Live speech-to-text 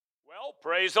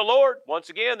Well, praise the Lord. Once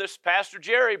again, this is Pastor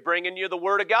Jerry bringing you the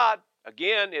Word of God.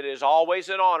 Again, it is always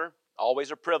an honor,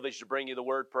 always a privilege to bring you the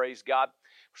Word. Praise God.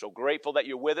 We're so grateful that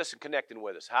you're with us and connecting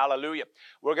with us. Hallelujah.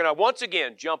 We're going to once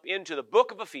again jump into the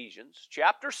book of Ephesians,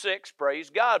 chapter 6. Praise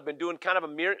God. Been doing kind of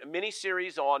a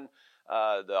mini-series on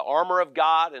the armor of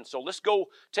God. And so let's go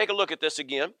take a look at this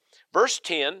again. Verse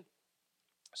 10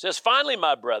 says, "Finally,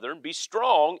 my brethren, be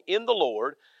strong in the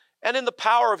Lord and in the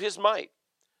power of His might.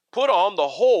 Put on the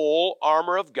whole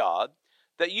armor of God,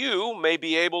 that you may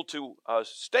be able to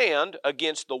stand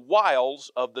against the wiles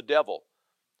of the devil.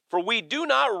 For we do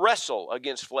not wrestle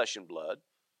against flesh and blood,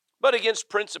 but against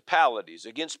principalities,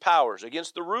 against powers,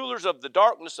 against the rulers of the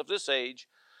darkness of this age,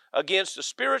 against the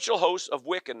spiritual hosts of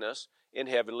wickedness in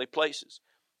heavenly places.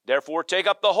 Therefore take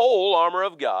up the whole armor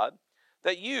of God,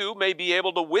 that you may be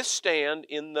able to withstand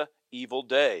in the evil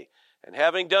day. And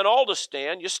having done all to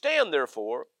stand, you stand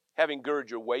therefore, having girded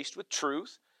your waist with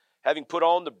truth, having put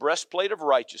on the breastplate of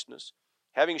righteousness,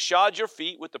 having shod your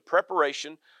feet with the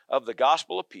preparation of the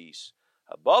gospel of peace,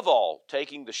 above all,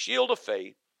 taking the shield of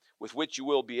faith, with which you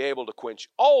will be able to quench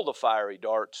all the fiery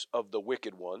darts of the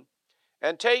wicked one,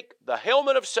 and take the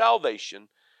helmet of salvation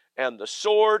and the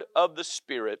sword of the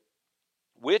Spirit,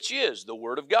 which is the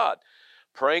word of God,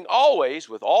 praying always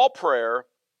with all prayer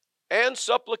and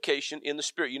supplication in the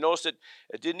Spirit." You notice that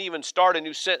it didn't even start a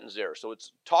new sentence there. So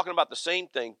it's talking about the same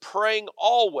thing. Praying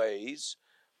always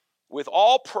with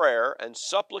all prayer and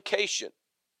supplication,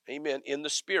 amen, in the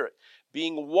Spirit.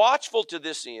 Being watchful to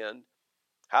this end,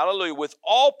 hallelujah, with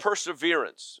all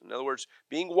perseverance. In other words,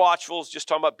 being watchful is just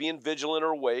talking about being vigilant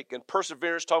or awake, and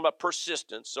perseverance talking about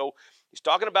persistence. So he's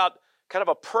talking about kind of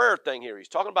a prayer thing here. He's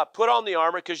talking about put on the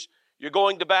armor because you're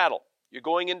going to battle. You're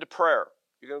going into prayer.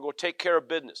 You're going to go take care of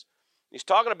business. He's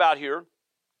talking about here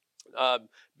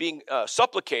being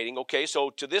supplicating, okay, so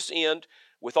to this end,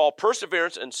 with all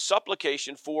perseverance and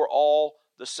supplication for all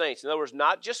the saints. In other words,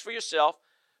 not just for yourself,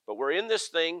 but we're in this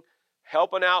thing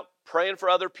helping out, praying for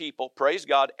other people, praise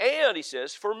God, and he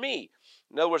says, for me.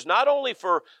 In other words, not only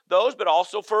for those, but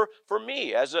also for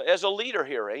me as a leader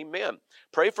here, amen.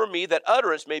 Pray for me that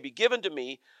utterance may be given to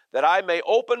me, that I may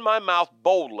open my mouth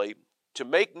boldly to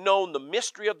make known the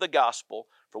mystery of the gospel,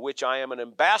 for which I am an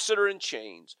ambassador in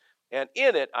chains, and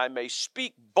in it I may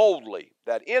speak boldly,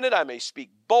 that in it I may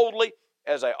speak boldly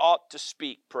as I ought to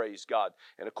speak, praise God.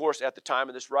 And of course, at the time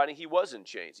of this writing, he was in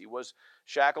chains. He was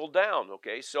shackled down,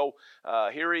 okay? So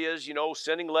here he is,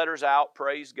 sending letters out,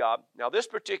 praise God. Now, this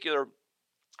particular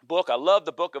book, I love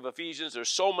the book of Ephesians. There's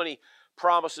so many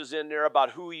promises in there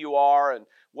about who you are and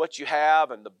what you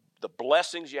have and the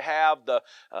blessings you have.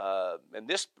 In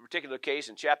this particular case,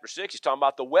 in chapter 6, he's talking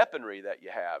about the weaponry that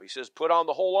you have. He says, put on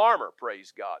the whole armor,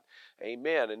 praise God.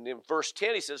 Amen. And in verse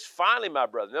 10, he says, finally, my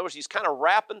brother. In other words, he's kind of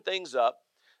wrapping things up,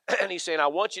 and he's saying, I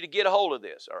want you to get a hold of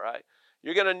this, all right?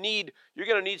 You're going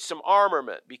to need some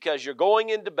armament because you're going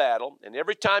into battle, and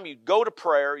every time you go to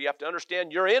prayer, you have to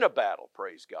understand you're in a battle,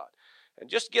 praise God.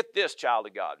 And just get this, child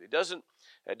of God. It doesn't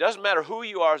matter who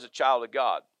you are as a child of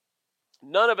God.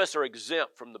 None of us are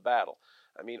exempt from the battle.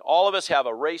 I mean, all of us have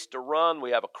a race to run. We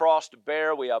have a cross to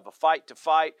bear. We have a fight to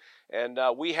fight. And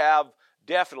we have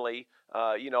definitely,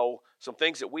 some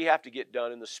things that we have to get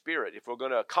done in the Spirit if we're going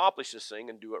to accomplish this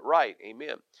thing and do it right.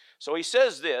 Amen. So he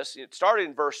says this. It started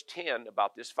in verse 10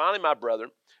 about this. Finally, my brethren,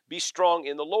 be strong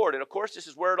in the Lord. And, of course, this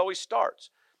is where it always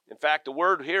starts. In fact, the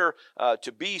word here,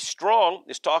 to be strong,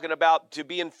 is talking about to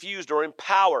be infused or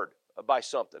empowered by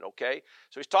something, okay?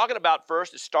 So he's talking about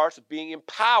first, it starts with being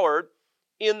empowered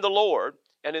in the Lord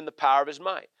and in the power of His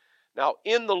might. Now,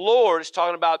 in the Lord, it's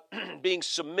talking about being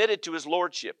submitted to His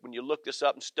Lordship. When you look this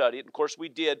up and study it, and of course we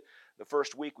did the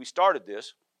first week we started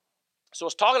this. So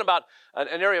it's talking about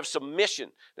an area of submission.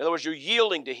 In other words, you're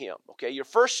yielding to Him, okay? You're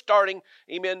first starting,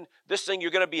 amen, this thing,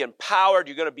 you're going to be empowered,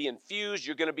 you're going to be infused,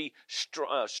 you're going to be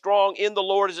strong in the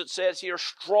Lord, as it says here,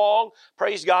 strong,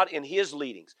 praise God, in His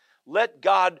leadings. Let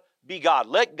God be God.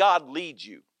 Let God lead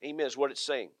you. Amen is what it's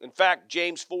saying. In fact,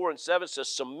 James 4:7 says,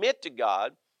 submit to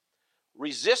God,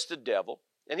 resist the devil,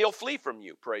 and he'll flee from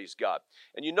you. Praise God.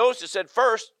 And you notice it said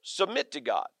first, submit to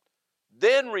God,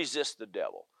 then resist the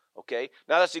devil. Okay?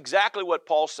 Now that's exactly what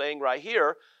Paul's saying right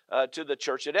here to the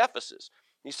church at Ephesus.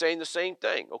 He's saying the same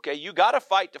thing. Okay? You got to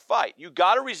fight to fight. You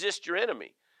got to resist your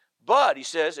enemy. But, he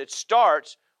says, it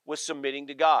starts with submitting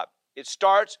to God. It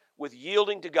starts with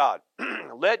yielding to God.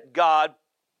 Let God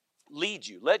lead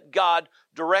you. Let God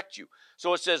direct you.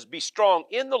 So it says, be strong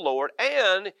in the Lord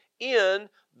and in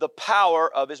the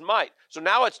power of His might. So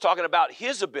now it's talking about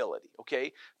His ability, okay?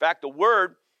 In fact, the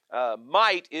word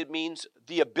might, it means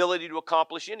the ability to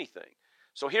accomplish anything.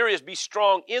 So here is be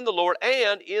strong in the Lord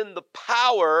and in the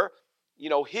power,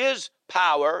 his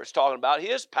power, it's talking about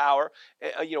his power,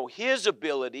 his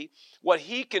ability, what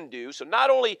he can do. So not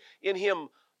only in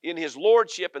his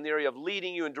lordship in the area of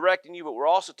leading you and directing you, but we're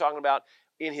also talking about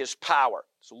in his power.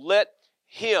 So let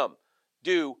him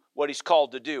do what he's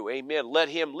called to do. Amen. Let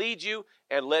him lead you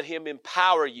and let him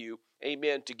empower you.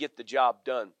 Amen. To get the job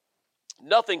done.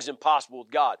 Nothing's impossible with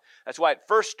God. That's why it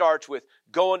first starts with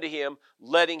going to him,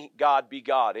 letting God be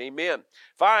God. Amen.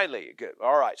 Finally, good.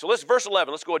 All right. So verse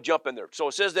 11. Let's go and jump in there. So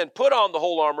it says, then put on the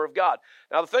whole armor of God.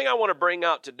 Now the thing I want to bring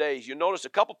out today is you notice a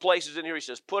couple places in here he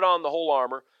says, put on the whole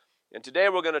armor. And today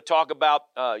we're going to talk about,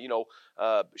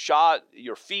 shod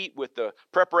your feet with the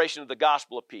preparation of the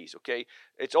gospel of peace, okay?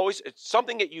 It's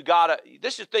something that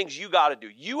this is things you got to do.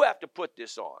 You have to put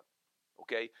this on,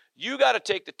 okay? You got to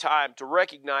take the time to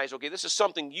recognize, okay, this is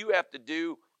something you have to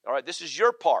do, all right? This is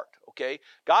your part, okay?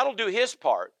 God will do his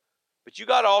part, but you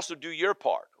got to also do your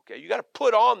part. Okay, you got to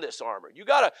put on this armor. You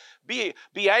got to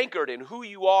be anchored in who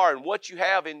you are and what you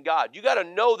have in God. You got to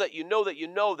know that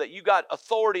you got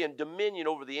authority and dominion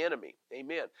over the enemy.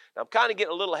 Amen. Now, I'm kind of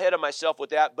getting a little ahead of myself with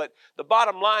that, but the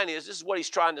bottom line is this is what he's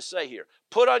trying to say here.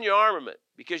 Put on your armament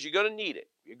because you're going to need it.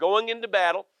 You're going into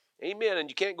battle. Amen. And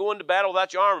you can't go into battle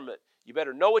without your armament. You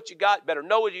better know what you got. You better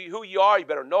know who you are. You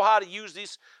better know how to use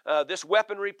this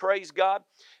weaponry, praise God.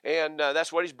 And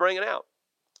that's what he's bringing out.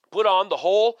 Put on the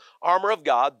whole armor of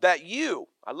God that you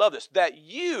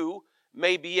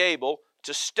may be able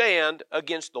to stand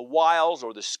against the wiles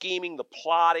or the scheming, the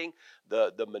plotting,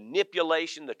 the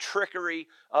manipulation, the trickery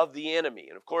of the enemy.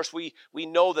 And of course, we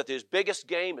know that his biggest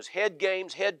game is head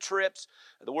games, head trips.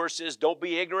 The word says, don't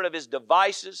be ignorant of his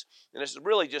devices. And this is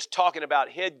really just talking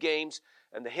about head games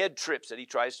and the head trips that he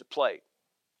tries to play.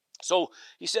 So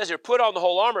he says here, put on the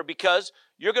whole armor because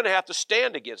you're going to have to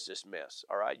stand against this mess.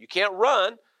 All right, you can't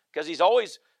run. Because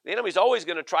the enemy's always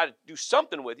going to try to do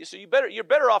something with you. So you're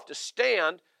better off to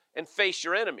stand and face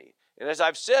your enemy. And as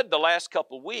I've said the last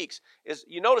couple of weeks, is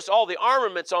you notice all the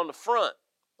armaments on the front.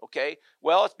 Okay?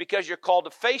 Well, it's because you're called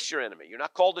to face your enemy. You're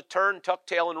not called to turn, tuck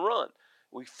tail, and run.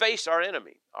 We face our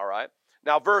enemy. All right?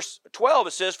 Now, verse 12,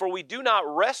 it says, for we do not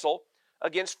wrestle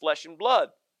against flesh and blood.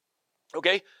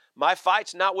 Okay? My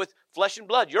fight's not with flesh and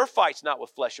blood. Your fight's not with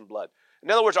flesh and blood. In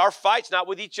other words, our fight's not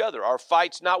with each other. Our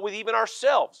fight's not with even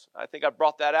ourselves. I think I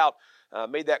brought that out,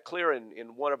 made that clear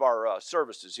in one of our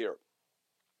services here.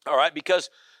 All right,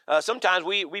 because sometimes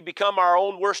we become our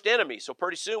own worst enemy. So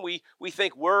pretty soon we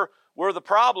think we're the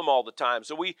problem all the time.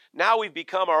 So we've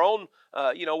become our own,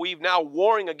 we've now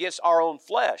warring against our own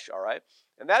flesh, all right?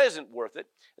 And that isn't worth it.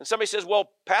 And somebody says,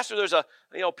 well, Pastor, there's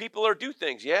people that do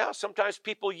things. Yeah, sometimes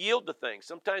people yield to things.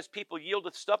 Sometimes people yield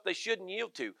to stuff they shouldn't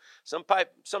yield to.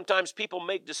 Sometimes people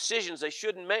make decisions they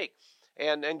shouldn't make.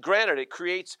 And granted, it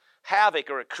creates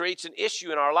havoc or it creates an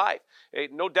issue in our life.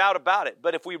 No doubt about it.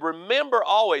 But if we remember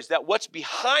always that what's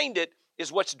behind it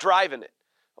is what's driving it.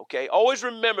 Okay, always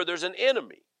remember there's an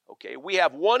enemy. Okay, we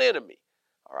have one enemy.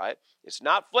 All right, it's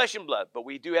not flesh and blood, but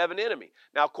we do have an enemy.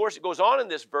 Now, of course, it goes on in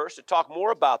this verse to talk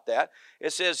more about that.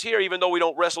 It says here, even though we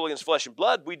don't wrestle against flesh and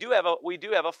blood, we do have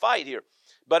a fight here,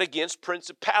 but against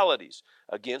principalities,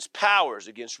 against powers,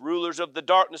 against rulers of the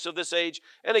darkness of this age,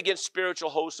 and against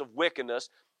spiritual hosts of wickedness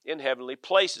in heavenly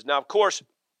places. Now, of course,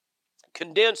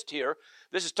 condensed here,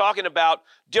 this is talking about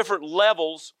different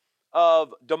levels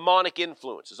of demonic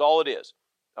influence, is all it is.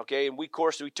 Okay, and we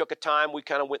took a time, we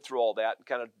kind of went through all that and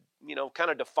kind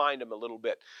of defined them a little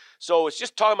bit. So it's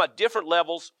just talking about different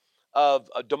levels of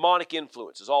demonic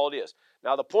influence is all it is.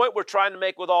 Now, the point we're trying to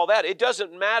make with all that, it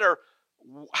doesn't matter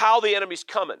how the enemy's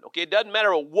coming. Okay, it doesn't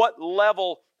matter what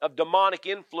level of demonic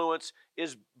influence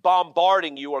is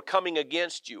bombarding you or coming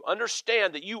against you.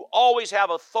 Understand that you always have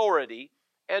authority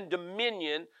and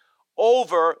dominion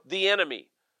over the enemy.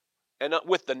 And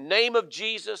with the name of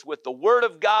Jesus, with the Word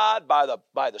of God, by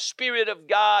the Spirit of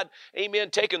God, amen,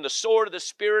 taking the sword of the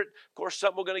Spirit. Of course,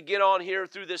 something we're going to get on here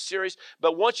through this series.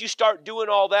 But once you start doing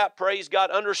all that, praise God,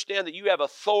 understand that you have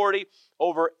authority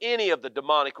over any of the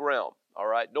demonic realm. All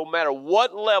right, no matter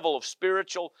what level of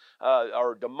spiritual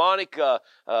or demonic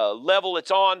level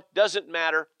it's on, doesn't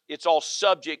matter. It's all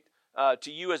subject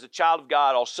to you as a child of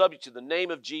God, all subject to the name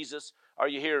of Jesus. Are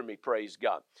you hearing me? Praise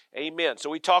God. Amen. So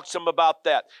we talked some about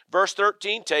that. Verse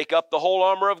 13, take up the whole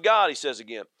armor of God, he says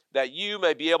again, that you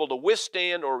may be able to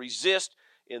withstand or resist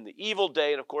in the evil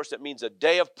day. And of course, that means a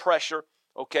day of pressure,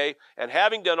 okay? And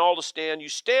having done all to stand, you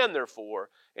stand therefore.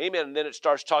 Amen. And then it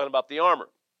starts talking about the armor.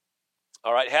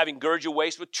 All right, having girded your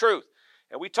waist with truth.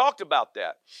 And we talked about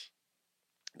that.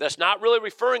 That's not really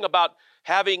referring about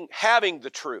having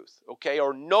the truth, okay,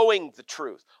 or knowing the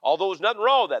truth. Although there's nothing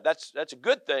wrong with that. That's a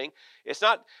good thing. It's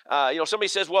not, somebody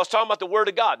says, well, it's talking about the Word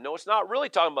of God. No, it's not really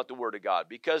talking about the Word of God,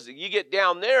 because you get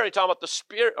down there and you're talking about the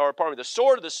Spirit, or pardon me, the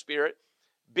sword of the Spirit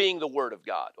being the Word of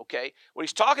God, okay? What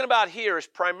he's talking about here is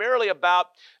primarily about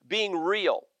being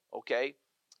real, okay?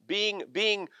 Being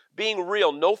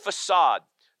real, no facade,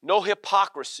 no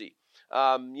hypocrisy.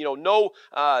 No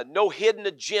hidden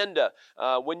agenda.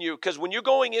 Because when you're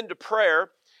going into prayer,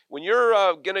 when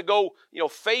you're going to go,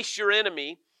 face your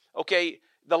enemy, okay,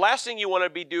 the last thing you want to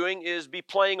be doing is be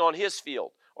playing on his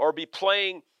field or be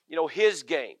playing, his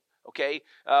game. Okay,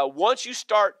 once you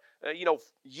start,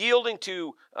 yielding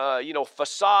to,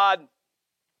 facade.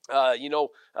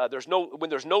 When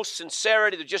there's no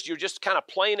sincerity, you're just kind of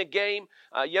playing a game.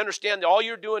 You understand that all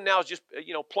you're doing now is just,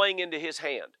 playing into his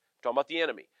hand. I'm talking about the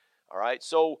enemy. All right,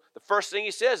 so the first thing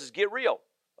he says is get real.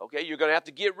 Okay, you're going to have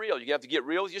to get real. You're going to have to get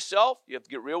real with yourself. You have to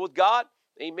get real with God.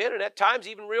 Amen. And at times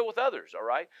even real with others. All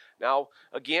right. Now,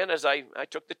 again, as I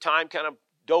took the time, kind of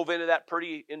dove into that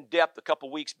pretty in depth a couple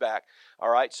weeks back. All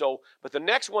right. So, but the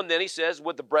next one then he says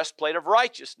with the breastplate of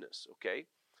righteousness. Okay.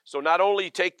 So not only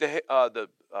take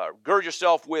gird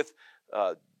yourself with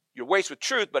your waist with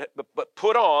truth, but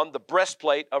put on the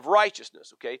breastplate of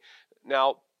righteousness. Okay.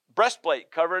 Now, breastplate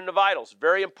covering the vitals,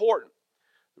 very important.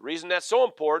 The reason that's so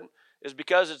important is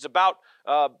because it's about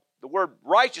the word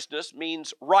righteousness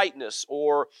means rightness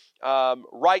or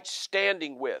right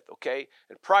standing with, okay?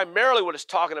 And primarily what it's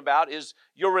talking about is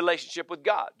your relationship with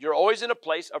God. You're always in a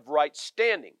place of right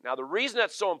standing. Now, the reason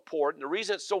that's so important, the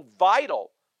reason it's so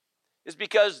vital is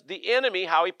because the enemy,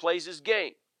 how he plays his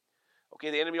game. Okay,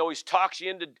 the enemy always talks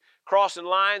you into crossing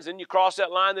lines, then you cross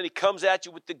that line, then he comes at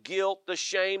you with the guilt, the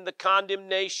shame, the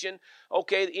condemnation,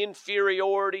 okay, the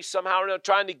inferiority, somehow or another,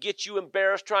 trying to get you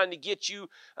embarrassed, trying to get you,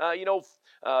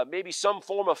 maybe some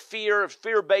form of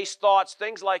fear-based thoughts,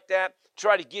 things like that,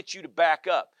 try to get you to back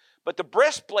up. But the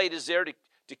breastplate is there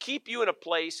to keep you in a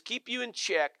place, keep you in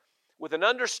check, with an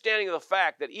understanding of the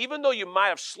fact that even though you might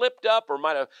have slipped up or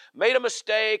might have made a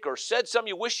mistake or said something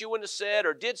you wish you wouldn't have said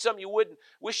or did something you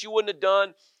wish you wouldn't have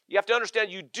done, you have to understand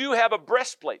you do have a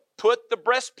breastplate. Put the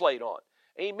breastplate on.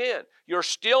 Amen. You're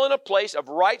still in a place of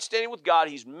right standing with God.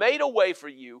 He's made a way for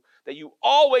you that you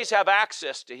always have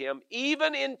access to Him,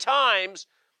 even in times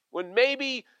when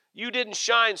maybe you didn't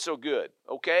shine so good.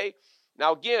 Okay?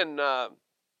 Now again, a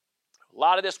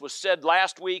lot of this was said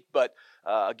last week, but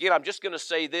again, I'm just going to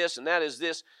say this, and that is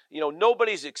this.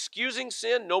 Nobody's excusing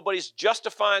sin. Nobody's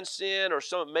justifying sin or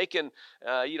making,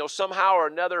 somehow or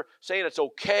another saying it's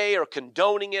okay or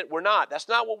condoning it. We're not. That's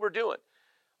not what we're doing.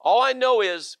 All I know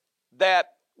is that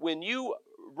when you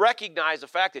recognize the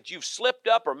fact that you've slipped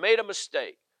up or made a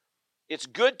mistake, it's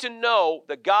good to know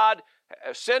that God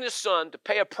sent His Son to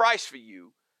pay a price for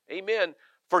you, amen,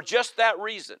 for just that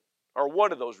reason, or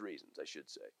one of those reasons, I should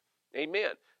say.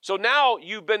 Amen. So now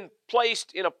you've been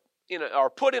placed or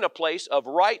put in a place of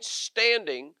right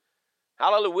standing,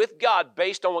 hallelujah, with God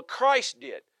based on what Christ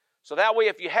did. So that way,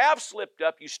 if you have slipped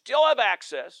up, you still have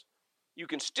access. You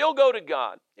can still go to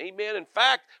God. Amen. In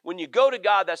fact, when you go to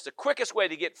God, that's the quickest way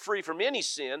to get free from any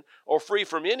sin or free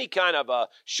from any kind of a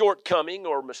shortcoming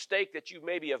or mistake that you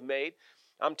maybe have made.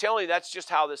 I'm telling you, that's just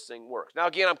how this thing works. Now,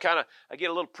 again, I get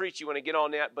a little preachy when I get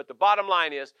on that, but the bottom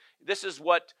line is, this is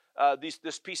what these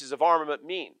pieces of armament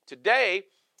mean. Today,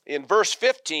 in verse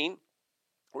 15,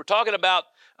 we're talking about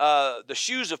the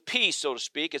shoes of peace, so to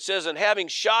speak. It says, and having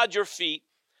shod your feet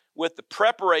with the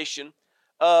preparation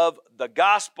of the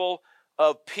gospel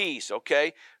of peace,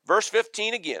 okay? Verse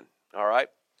 15 again, all right?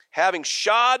 Having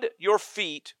shod your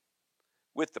feet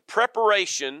with the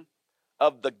preparation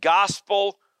of the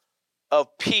gospel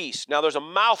of peace. Now, there's a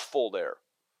mouthful there,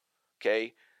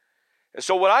 okay? And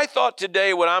so what I thought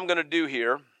today, what I'm going to do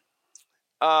here,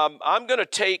 I'm going to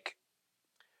take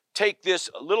this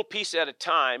a little piece at a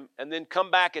time and then come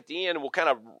back at the end and we'll kind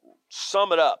of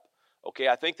sum it up, okay?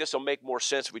 I think this will make more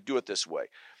sense if we do it this way.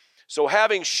 So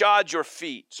having shod your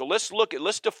feet. So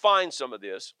let's define some of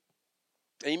this.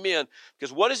 Amen.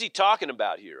 Because what is he talking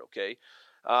about here, okay?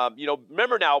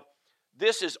 Remember now,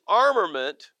 this is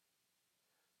armament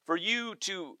for you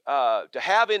to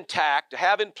have intact, to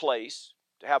have in place,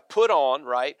 to have put on,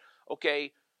 right?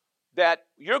 Okay, that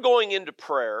you're going into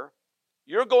prayer,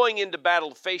 you're going into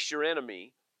battle to face your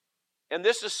enemy, and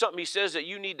this is something he says that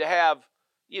you need to have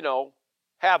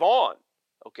on,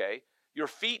 okay? Your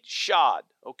feet shod,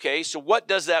 okay? So what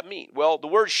does that mean? Well, the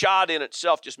word shod in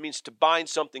itself just means to bind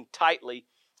something tightly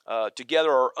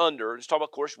together or under. Let's talk about,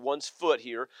 of course, one's foot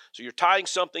here. So you're tying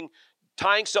something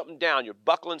down. You're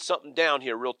buckling something down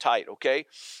here real tight, okay?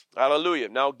 Hallelujah.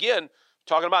 Now, again,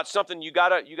 talking about something you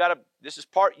gotta This is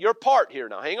your part here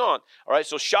now. Hang on. All right,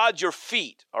 so shod your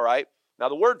feet, all right? Now,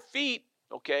 the word feet,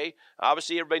 okay,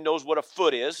 obviously everybody knows what a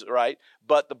foot is, right?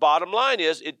 But the bottom line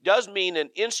is it does mean an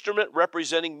instrument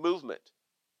representing movement.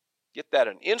 Get that?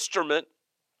 An instrument.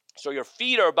 So your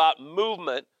feet are about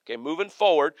movement, okay, moving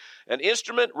forward. An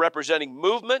instrument representing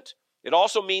movement. It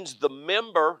also means the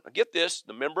member, get this,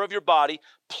 the member of your body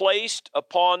placed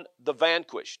upon the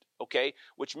vanquished, okay,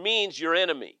 which means your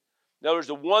enemy. In other words,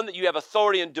 the one that you have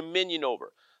authority and dominion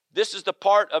over. This is the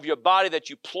part of your body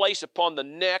that you place upon the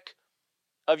neck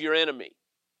of your enemy,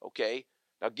 okay?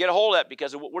 Now get a hold of that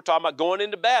because we're talking about going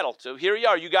into battle. So here you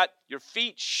are. You got your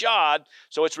feet shod.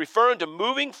 So it's referring to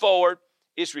moving forward.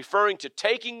 It's referring to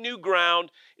taking new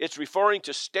ground. It's referring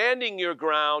to standing your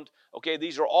ground. Okay,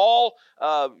 these are all,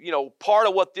 part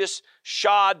of what this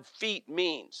shod feet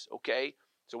means, okay?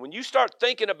 So when you start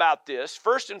thinking about this,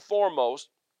 first and foremost,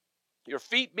 your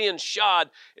feet being shod,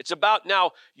 it's about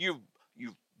now you've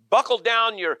buckled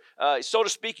down your, so to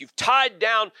speak, you've tied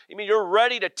down. I mean, you're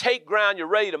ready to take ground. You're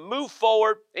ready to move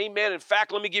forward. Amen. In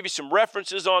fact, let me give you some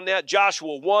references on that.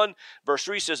 Joshua 1, verse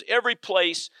 3 says, every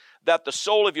place that the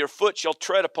sole of your foot shall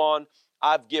tread upon,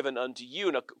 I've given unto you.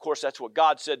 And of course, that's what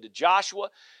God said to Joshua.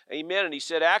 Amen. And he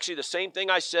said, actually, the same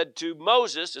thing I said to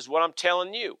Moses is what I'm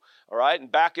telling you. All right.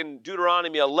 And back in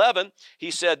Deuteronomy 11, he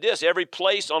said this, every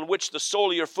place on which the sole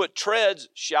of your foot treads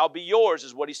shall be yours,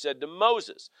 is what he said to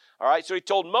Moses. All right. So he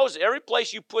told Moses, every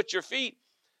place you put your feet,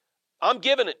 I'm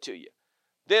giving it to you.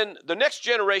 Then the next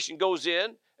generation goes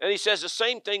in and he says the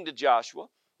same thing to Joshua.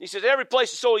 He says, every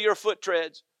place the sole of your foot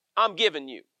treads, I'm giving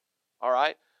you. All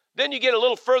right. Then you get a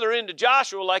little further into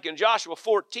Joshua, like in Joshua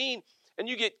 14, and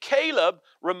you get Caleb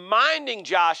reminding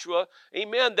Joshua,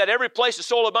 amen, that every place the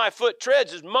sole of my foot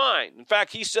treads is mine. In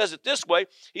fact, he says it this way.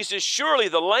 He says, surely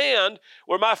the land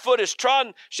where my foot is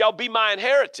trodden shall be my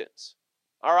inheritance.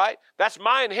 All right? That's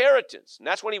my inheritance. And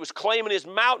that's when he was claiming his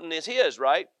mountain is his,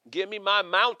 right? Give me my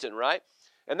mountain, right?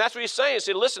 And that's what he's saying. He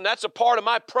said, listen, that's a part of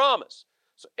my promise.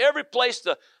 So every place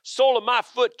the sole of my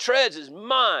foot treads is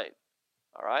mine.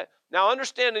 All right? Now,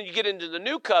 understand that you get into the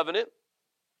new covenant.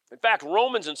 In fact,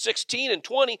 Romans in 16 and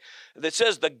 20, that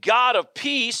says the God of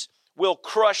peace will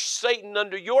crush Satan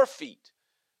under your feet.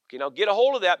 Okay, now get a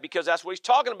hold of that because that's what he's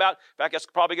talking about. In fact, that's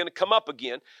probably going to come up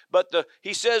again. But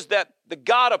he says that the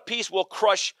God of peace will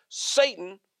crush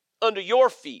Satan under your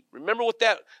feet. Remember what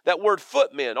that word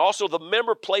foot meant. Also, the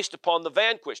member placed upon the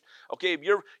vanquished. Okay,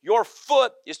 your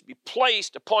foot is to be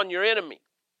placed upon your enemy.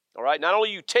 All right, not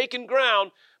only are you taking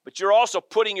ground, but you're also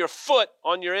putting your foot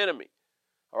on your enemy.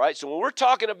 All right, so when we're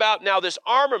talking about now this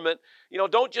armament,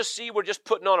 don't just see we're just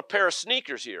putting on a pair of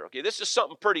sneakers here. Okay, this is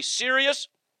something pretty serious.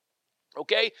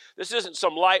 Okay, this isn't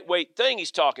some lightweight thing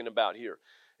he's talking about here.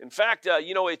 In fact,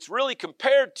 it's really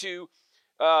compared to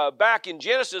back in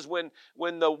Genesis when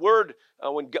the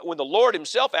Lord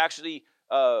himself actually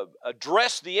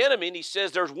addressed the enemy, and he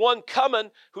says there's one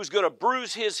coming who's going to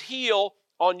bruise his heel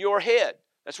on your head.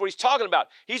 That's what he's talking about.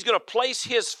 He's going to place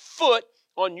his foot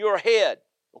on your head.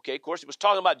 Okay, of course, he was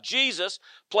talking about Jesus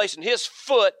placing his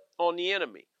foot on the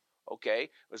enemy. Okay,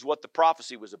 is what the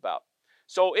prophecy was about.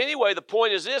 So anyway, the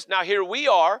point is this. Now here we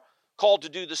are called to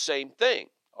do the same thing.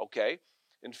 Okay,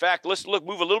 in fact, let's move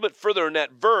a little bit further in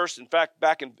that verse. In fact,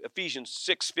 back in Ephesians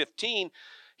 6:15,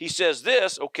 he says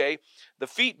this. Okay, the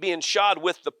feet being shod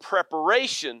with the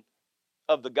preparation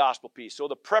of the gospel peace. So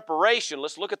the preparation,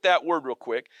 let's look at that word real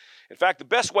quick. In fact, the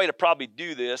best way to probably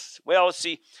do this, well, let's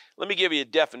see, let me give you a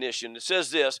definition. It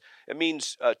says this, it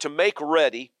means to make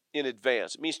ready in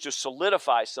advance. It means to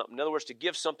solidify something. In other words, to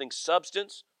give something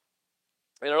substance.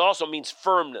 And it also means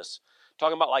firmness.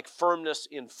 Talking about like firmness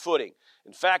in footing.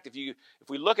 In fact, if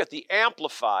we look at the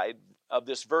Amplified of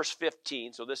this verse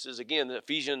 15, so this is again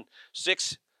Ephesians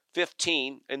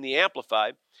 6:15 in the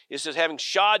Amplified, it says, having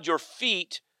shod your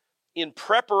feet in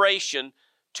preparation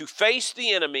to face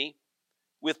the enemy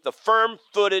with the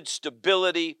firm-footed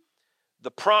stability,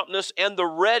 the promptness, and the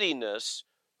readiness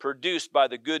produced by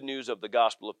the good news of the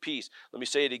gospel of peace. Let me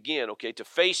say it again, okay? To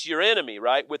face your enemy,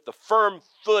 right? With the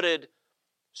firm-footed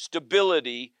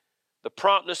stability, the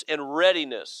promptness, and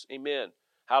readiness. Amen.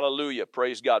 Hallelujah.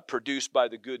 Praise God. Produced by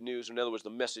the good news. In other words, the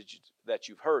message that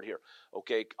you've heard here.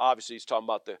 Okay, obviously he's talking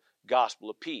about the gospel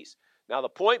of peace. Now, the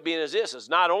point being is this, is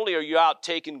not only are you out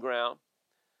taking ground,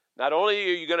 not only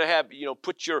are you going to have,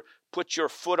 put your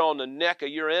foot on the neck of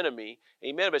your enemy,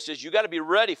 amen, but it says you got to be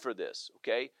ready for this,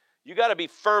 okay? You got to be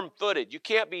firm-footed. You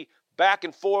can't be back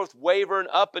and forth, wavering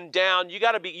up and down. You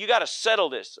got to settle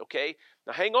this, okay?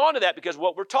 Now, hang on to that because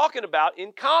what we're talking about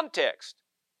in context,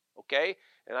 okay?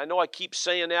 And I know I keep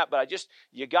saying that, but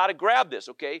you got to grab this,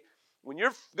 okay? When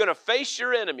you're going to face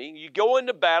your enemy, you go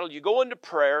into battle, you go into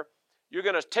prayer, You're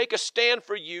going to take a stand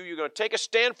for you. You're going to take a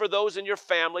stand for those in your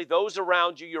family, those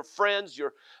around you, your friends,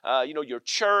 your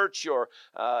church, your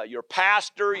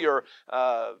pastor, your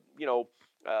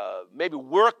maybe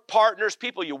work partners,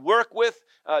 people you work with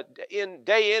in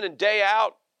and day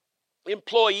out,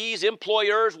 employees,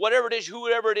 employers, whatever it is,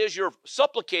 whoever it is you're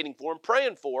supplicating for and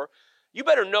praying for. You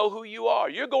better know who you are.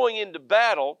 You're going into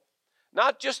battle,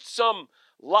 not just some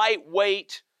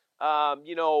lightweight, kind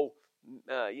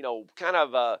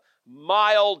of a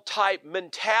mild type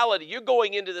mentality. You're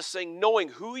going into this thing knowing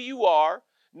who you are,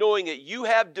 knowing that you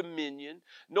have dominion,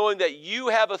 knowing that you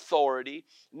have authority,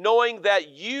 knowing that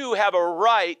you have a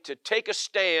right to take a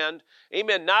stand.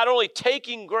 Amen. Not only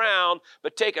taking ground,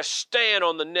 but take a stand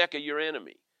on the neck of your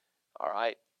enemy. All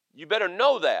right. You better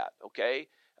know that. Okay.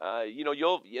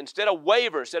 You'll instead of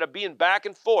waver, instead of being back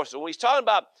and forth. So when he's talking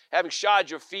about having shod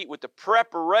your feet with the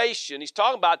preparation, he's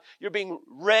talking about you're being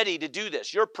ready to do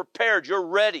this. You're prepared. You're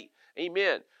ready.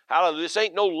 Amen. Hallelujah. This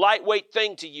ain't no lightweight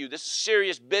thing to you. This is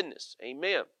serious business.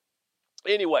 Amen.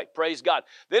 Anyway, praise God.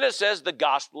 Then it says the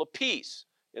gospel of peace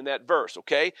in that verse.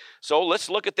 Okay. So let's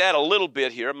look at that a little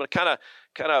bit here. I'm going to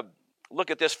kind of look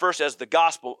at this first as the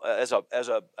gospel, as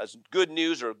good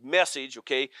news or message,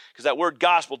 okay? Because that word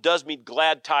gospel does mean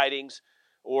glad tidings,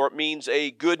 or it means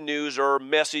a good news or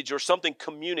message or something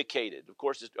communicated. Of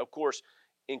course,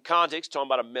 in context, talking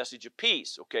about a message of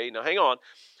peace, okay? Now, hang on.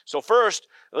 So first,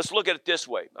 let's look at it this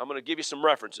way. I'm going to give you some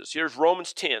references. Here's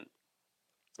Romans 10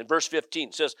 and verse 15.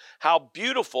 It says, how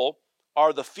beautiful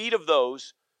are the feet of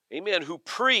those, amen, who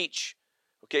preach,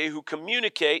 okay, who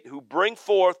communicate, who bring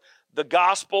forth the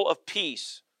gospel of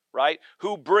peace, right?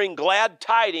 Who bring glad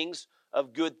tidings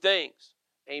of good things.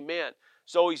 Amen.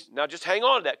 So now just hang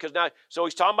on to that, because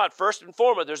he's talking about first and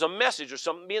foremost, there's a message or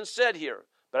something being said here.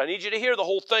 But I need you to hear the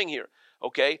whole thing here,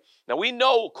 okay? Now we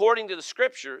know according to the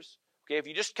scriptures, okay, if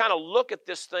you just kind of look at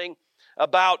this thing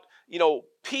about,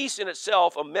 peace in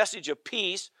itself, a message of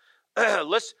peace,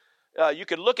 you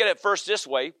can look at it first this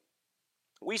way.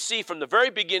 We see from the very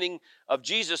beginning of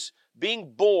Jesus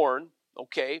being born,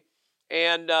 okay,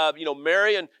 and,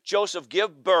 Mary and Joseph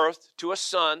give birth to a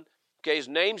son. Okay, his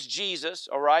name's Jesus,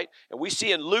 all right? And we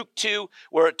see in Luke 2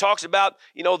 where it talks about,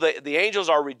 the angels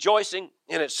are rejoicing.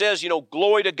 And it says,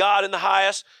 glory to God in the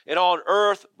highest. And on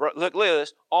earth, look at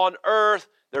this, on earth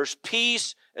there's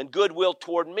peace and goodwill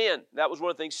toward men. That was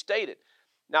one of the things stated.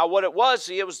 Now what it was,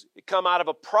 it come out of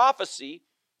a prophecy,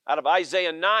 out of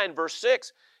Isaiah 9 verse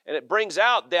 6. And it brings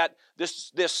out that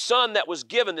this son that was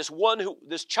given,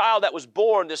 this child that was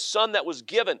born, this son that was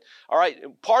given, all right,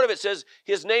 and part of it says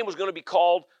his name was going to be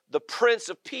called the Prince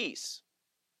of Peace.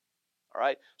 All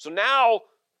right, so now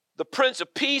the Prince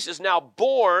of Peace is now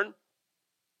born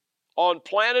on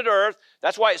planet Earth.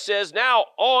 That's why it says now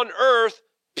on earth,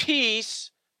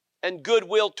 peace and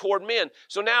goodwill toward men.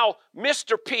 So now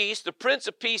Mr. Peace, the Prince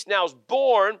of Peace, now is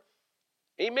born.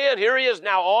 Amen. Here he is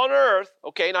now on earth.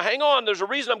 Okay, now hang on. There's a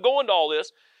reason I'm going to all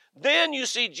this. Then you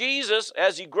see Jesus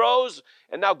as he grows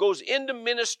and now goes into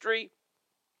ministry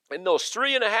in those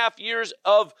 3.5 years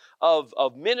of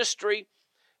ministry.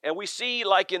 And we see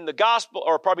like in the gospel,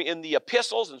 or probably in the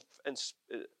epistles, and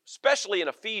especially in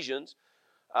Ephesians,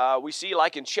 we see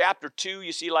like in chapter 2,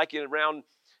 you see like in around,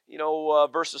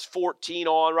 verses 14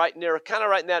 on, right in there, kind of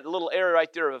right in that little area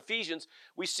right there of Ephesians,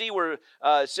 we see where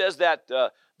it says that the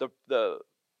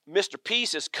Mr.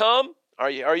 Peace has come. Are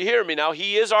you hearing me now?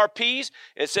 He is our peace.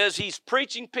 It says he's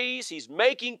preaching peace. He's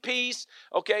making peace.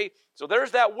 Okay, so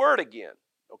there's that word again.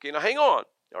 Okay, now hang on.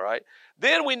 All right.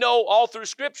 Then we know all through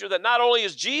Scripture that not only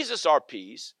is Jesus our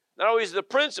peace, not only is he the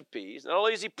Prince of Peace, not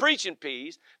only is he preaching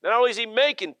peace, not only is he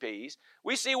making peace,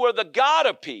 we see we're the God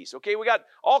of peace. Okay, we got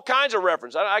all kinds of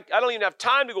reference. I don't even have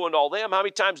time to go into all them. How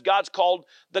many times God's called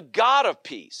the God of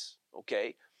peace?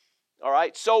 Okay. All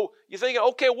right, so you're thinking,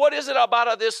 okay, what is it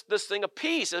about this thing of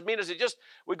peace? I mean, is it just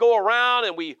we go around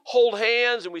and we hold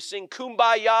hands and we sing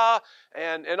Kumbaya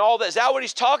and all that? Is that what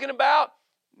he's talking about?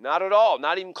 Not at all,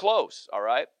 not even close, all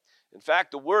right? In fact,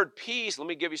 the word peace, let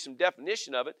me give you some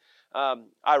definition of it.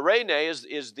 Irene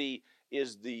is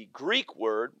the Greek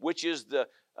word, which is the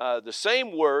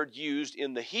same word used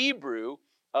in the Hebrew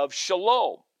of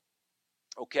shalom.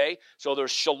 Okay, so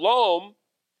there's shalom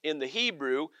in the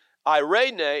Hebrew.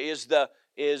 Irene is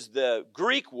the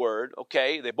Greek word,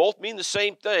 okay? They both mean the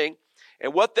same thing.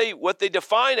 And what they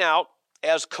define out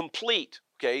as complete,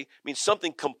 okay? Means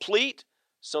something complete,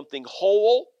 something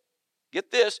whole. Get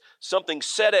this, something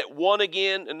set at one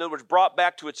again, in other words, brought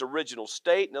back to its original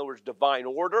state. In other words, divine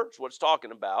order is what it's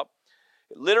talking about.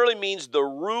 It literally means the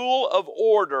rule of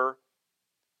order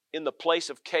in the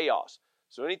place of chaos.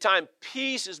 So anytime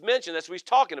peace is mentioned, that's what he's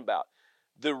talking about.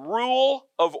 The rule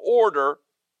of order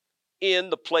in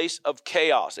the place of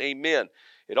chaos. Amen.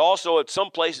 It also, at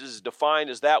some places, is defined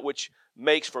as that which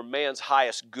makes for man's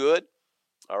highest good.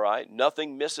 All right,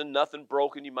 nothing missing, nothing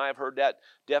broken. You might have heard that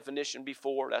definition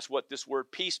before. That's what this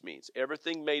word peace means.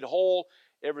 Everything made whole,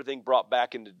 everything brought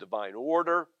back into divine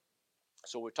order.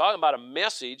 So we're talking about a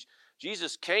message.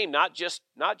 Jesus came not just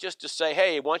to say,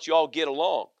 hey, why don't you all get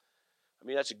along? I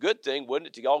mean, that's a good thing, wouldn't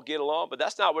it, to all get along? But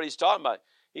that's not what he's talking about.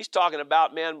 He's talking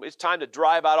about, man, it's time to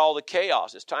drive out all the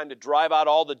chaos. It's time to drive out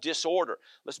all the disorder.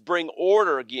 Let's bring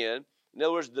order again. In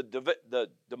other words, the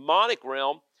demonic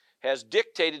realm has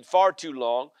dictated far too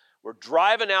long. We're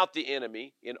driving out the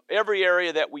enemy in every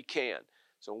area that we can.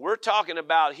 So we're talking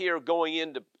about here going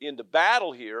into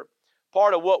battle here.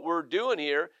 Part of what we're doing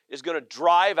here is going to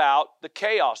drive out the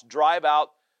chaos, drive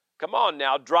out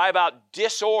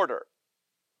disorder.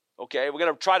 Okay, we're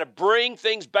going to try to bring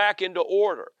things back into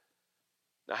order.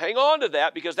 Now hang on to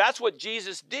that, because that's what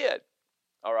Jesus did.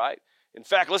 All right. In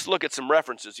fact, let's look at some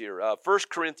references here. 1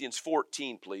 Corinthians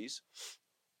 14, please.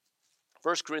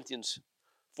 1 Corinthians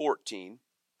 14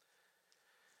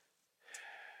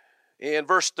 and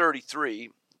verse 33.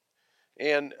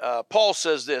 And Paul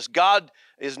says this: God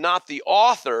is not the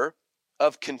author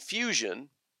of confusion,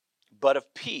 but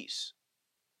of peace.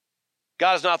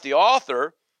 God is not the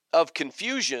author of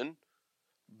confusion,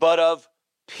 but of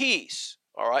peace.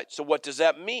 All right, so what does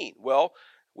that mean? Well,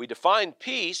 we define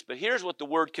peace, but here's what the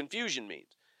word confusion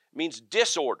means. It means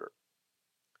disorder,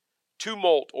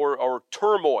 tumult, or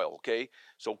turmoil, okay?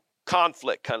 So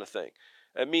conflict kind of thing.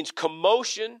 It means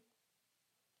commotion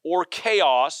or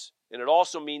chaos, and it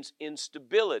also means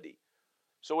instability.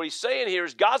 So what he's saying here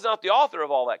is God's not the author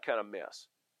of all that kind of mess.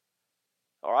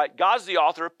 All right, God's the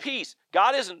author of peace.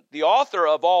 God isn't the author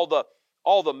of all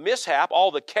the mishap,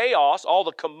 all the chaos, all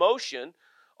the commotion,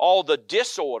 all the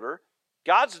disorder.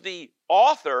 God's the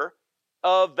author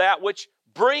of that which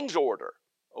brings order.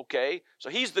 Okay,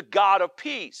 so he's the God of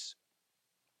peace.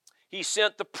 He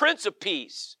sent the Prince of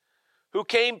Peace, who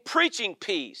came preaching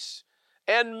peace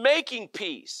and making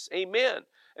peace. Amen.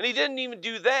 And he didn't even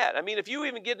do that. I mean, if you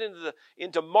even get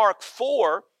into Mark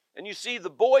 4, and you see the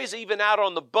boys even out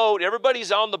on the boat,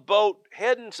 everybody's on the boat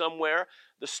heading somewhere,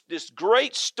 this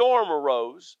great storm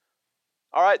arose.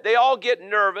 All right, they all get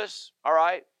nervous. All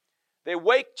right, they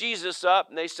wake Jesus up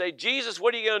and they say, Jesus,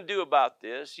 what are you going to do about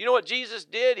this? You know what Jesus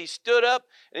did? He stood up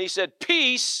and he said,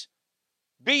 peace,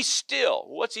 be still.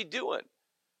 What's he doing?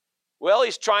 Well,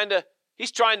 he's trying to,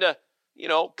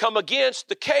 come against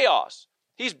the chaos.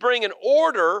 He's bringing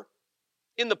order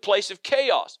in the place of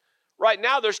chaos. Right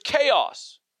now, there's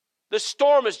chaos. The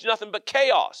storm is nothing but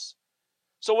chaos.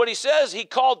 So what he says, he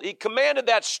commanded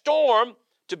that storm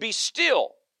to be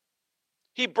still.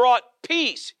 He brought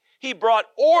peace. He brought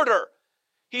order.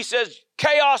 He says,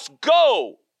 chaos,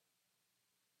 go.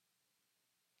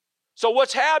 So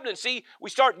what's happening? See, we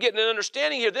start getting an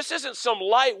understanding here. This isn't some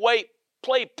lightweight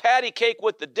play patty cake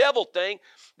with the devil thing.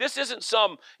 This isn't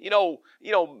some,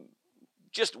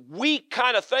 just weak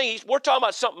kind of thing. We're talking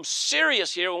about something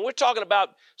serious here. When we're talking about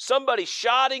somebody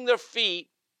shodding their feet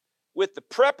with the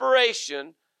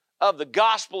preparation of the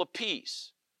gospel of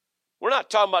peace. We're not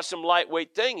talking about some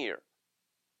lightweight thing here.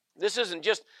 This isn't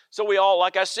just so we all,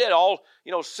 like I said,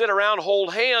 sit around,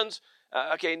 hold hands.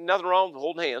 Okay, nothing wrong with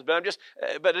holding hands,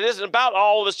 but it isn't about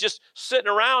all of us just sitting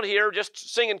around here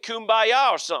just singing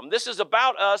Kumbaya or something. This is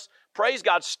about us, praise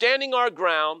God, standing our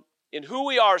ground in who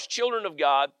we are as children of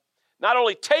God, not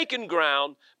only taking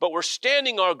ground, but we're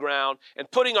standing our ground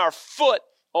and putting our foot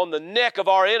on the neck of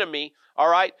our enemy, all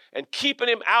right, and keeping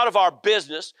him out of our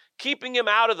business, keeping him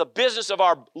out of the business of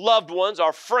our loved ones,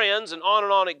 our friends, and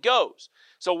on it goes.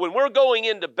 So when we're going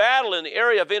into battle in the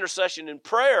area of intercession and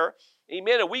prayer,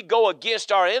 amen, and we go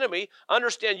against our enemy,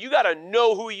 understand you got to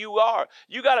know who you are.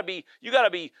 You got to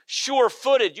be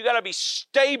sure-footed. You got to be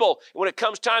stable when it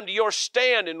comes time to your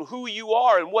stand and who you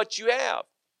are and what you have.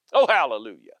 Oh,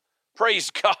 hallelujah. Praise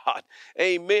God.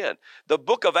 Amen. The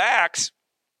book of Acts,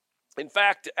 in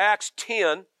fact, Acts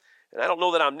 10, and I don't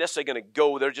know that I'm necessarily going to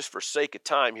go there just for sake of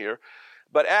time here,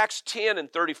 but Acts 10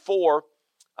 and 34,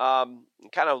 kind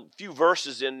of a few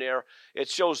verses in there, it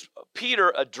shows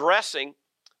Peter addressing,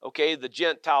 the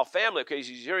Gentile family. Okay,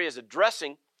 here he is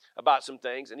addressing about some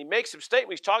things, and he makes some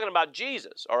statements. He's talking about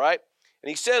Jesus, all right? And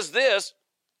he says this,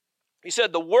 he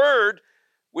said, the word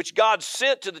which God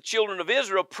sent to the children of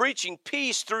Israel, preaching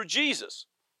peace through Jesus.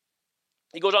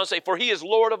 He goes on to say, for he is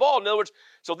Lord of all. In other words,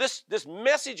 so this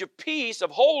message of peace,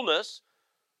 of wholeness,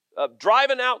 of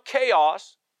driving out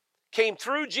chaos, came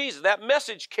through Jesus. That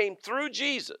message came through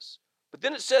Jesus. But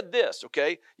then it said this,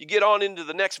 okay? You get on into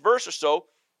the next verse or so,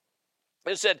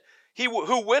 and it said, he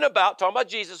who went about, talking about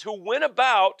Jesus, who went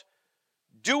about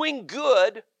doing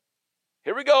good,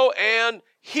 here we go, and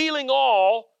healing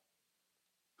all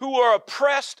who are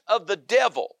oppressed of the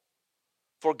devil,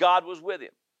 for God was with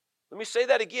him. Let me say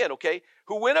that again, okay?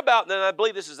 Who went about, and I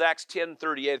believe this is Acts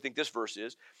 10:38, I think this verse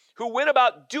is, who went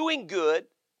about doing good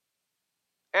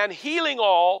and healing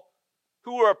all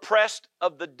who were oppressed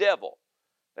of the devil.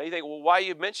 Now you think, well, why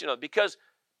you mention it? Because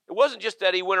it wasn't just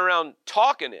that he went around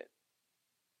talking it.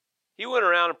 He went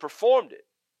around and performed it.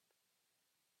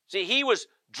 See, he was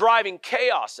driving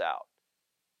chaos out.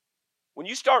 When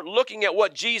you start looking at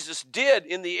what Jesus did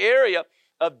in the area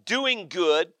of doing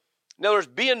good, in other words,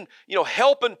 being,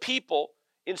 helping people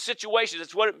in situations,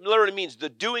 that's what it literally means, the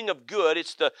doing of good.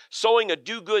 It's the sowing a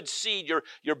do-good seed.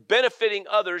 You're benefiting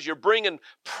others. You're bringing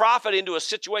profit into a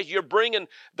situation. You're bringing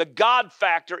the God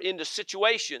factor into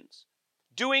situations.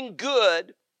 Doing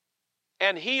good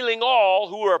and healing all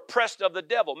who are oppressed of the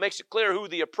devil. Makes it clear who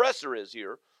the oppressor is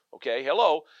here. Okay,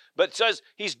 hello. But it says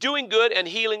he's doing good and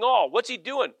healing all. What's he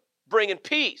doing? Bringing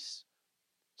peace.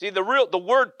 See, the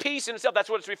word peace in itself, that's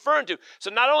what it's referring to.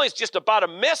 So not only is it just about a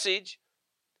message,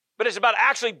 but it's about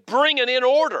actually bringing in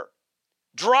order,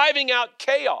 driving out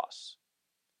chaos,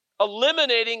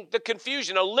 eliminating the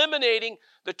confusion, eliminating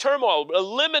the turmoil,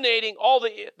 eliminating all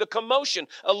the commotion,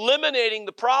 eliminating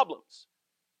the problems.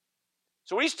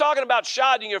 So when he's talking about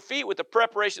shodding your feet with the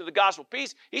preparation of the gospel of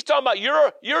peace, he's talking about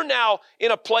you're now in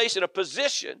a place, in a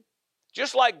position,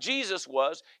 just like Jesus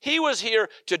was. He was here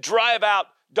to drive out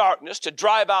darkness, to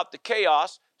drive out the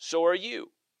chaos. So are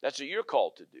you. That's what you're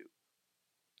called to do.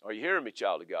 Are you hearing me,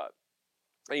 child of God?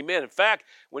 Amen. In fact,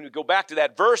 when we go back to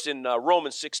that verse in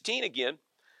Romans 16 again,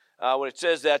 when it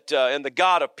says that, and the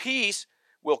God of peace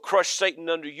will crush Satan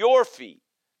under your feet.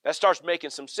 That starts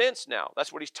making some sense now.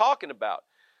 That's what he's talking about.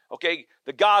 Okay,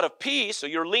 the God of peace, so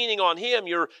you're leaning on him,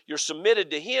 you're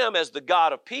submitted to him as the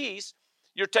God of peace.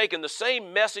 You're taking the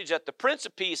same message that the Prince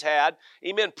of Peace had,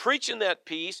 amen, preaching that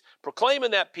peace,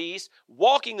 proclaiming that peace,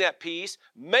 walking that peace,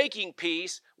 making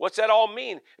peace. What's that all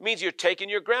mean? It means you're taking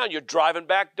your ground. You're driving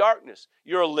back darkness.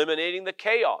 You're eliminating the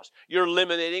chaos. You're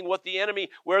eliminating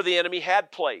where the enemy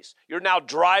had place. You're now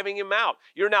driving him out.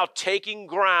 You're now taking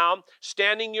ground,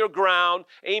 standing your ground,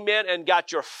 amen, and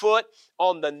got your foot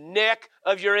on the neck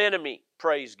of your enemy.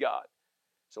 Praise God.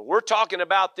 So we're talking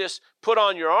about this, put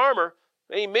on your armor.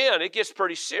 Amen. It gets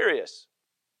pretty serious.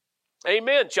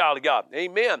 Amen, child of God.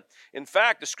 Amen. In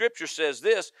fact, the scripture says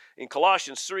this in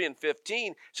Colossians 3:15.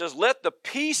 It says, let the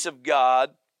peace of God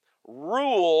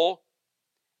rule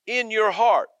in your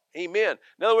heart. Amen.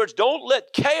 In other words, don't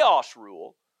let chaos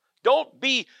rule. Don't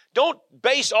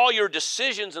base all your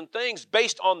decisions and things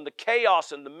based on the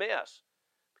chaos and the mess.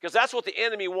 Because that's what the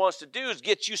enemy wants to do, is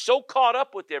get you so caught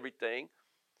up with everything.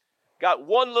 Got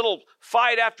one little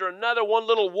fight after another, one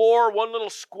little war, one little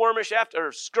skirmish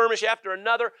after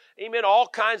another. Amen. All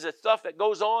kinds of stuff that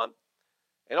goes on.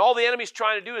 And all the enemy's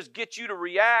trying to do is get you to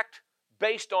react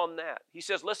based on that. He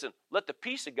says, listen, let the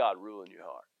peace of God rule in your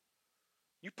heart.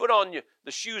 You put on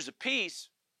the shoes of peace.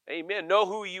 Amen. Know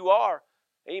who you are.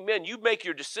 Amen. You make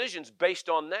your decisions based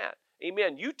on that.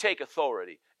 Amen. You take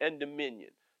authority and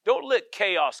dominion. Don't let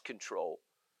chaos control.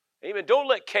 Amen. Don't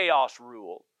let chaos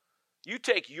rule. You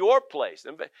take your place.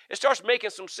 And it starts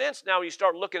making some sense now when you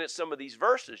start looking at some of these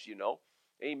verses,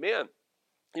 Amen.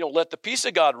 Let the peace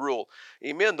of God rule.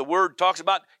 Amen. The word talks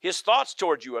about his thoughts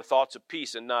towards you are thoughts of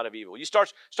peace and not of evil. You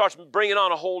starts bringing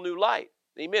on a whole new light.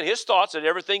 Amen. His thoughts are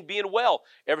everything being well,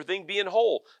 everything being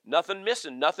whole, nothing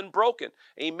missing, nothing broken.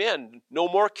 Amen. No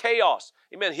more chaos.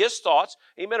 Amen. His thoughts,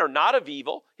 amen, are not of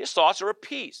evil. His thoughts are of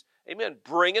peace. Amen.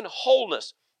 Bringing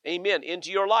wholeness, amen, into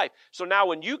your life. So now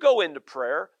when you go into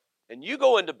prayer, and you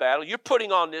go into battle, you're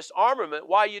putting on this armament.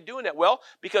 Why are you doing that? Well,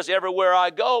 because everywhere I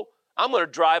go, I'm going to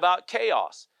drive out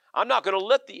chaos. I'm not going to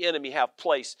let the enemy have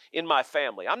place in my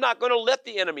family. I'm not going to let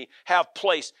the enemy have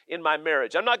place in my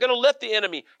marriage. I'm not going to let the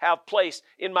enemy have place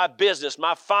in my business,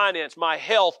 my finance, my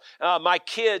health, my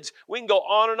kids. We can go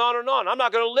on and on and on. I'm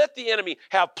not going to let the enemy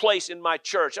have place in my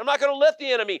church. I'm not going to let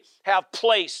the enemy have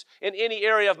place in any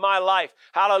area of my life.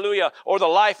 Hallelujah. Or the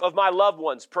life of my loved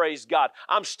ones. Praise God.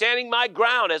 I'm standing my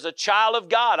ground as a child of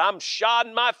God. I'm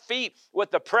shodding my feet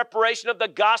with the preparation of the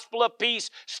gospel of peace,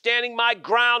 standing my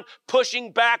ground,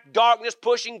 pushing back darkness,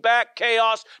 pushing back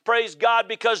chaos. Praise God,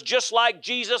 because just like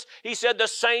Jesus, he said, the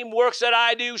same works that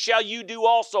I do shall you do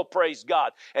also. Praise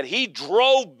God. And he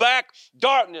drove back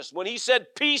darkness. When he said,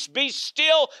 peace, be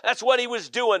still, that's what he was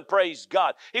doing. Praise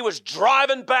God. He was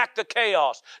driving back the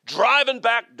chaos, driving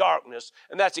back darkness.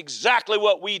 And that's exactly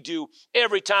what we do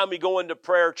every time we go into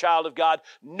prayer, child of God.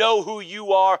 Know who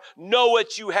you are. Know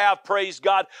what you have. Praise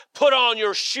God. Put on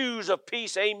your shoes of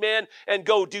peace. Amen. And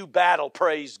go do battle.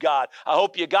 Praise God. I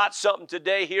hope you got something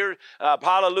today here.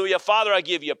 Hallelujah. Father, I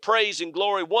give you praise and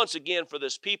glory once again for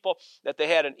this people, that they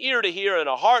had an ear to hear and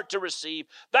a heart to receive.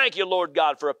 Thank you, Lord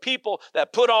God, for a people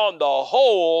that put on the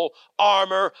whole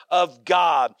armor of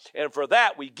God. And for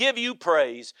that, we give you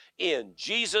praise in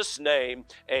Jesus' name.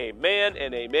 Amen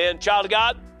and amen. Child of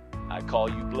God, I call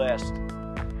you blessed.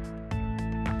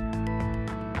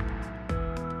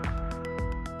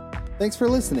 Thanks for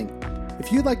listening.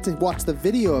 If you'd like to watch the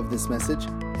video of this message,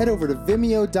 head over to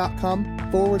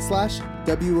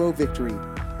vimeo.com/WO Victory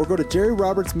or go to Jerry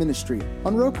Roberts Ministry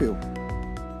on Roku.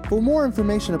 For more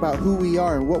information about who we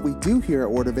are and what we do here at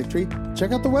Word of Victory,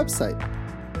 check out the website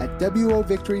at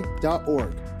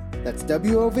wovictory.org. That's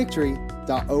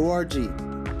wovictory.org.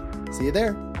 See you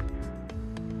there.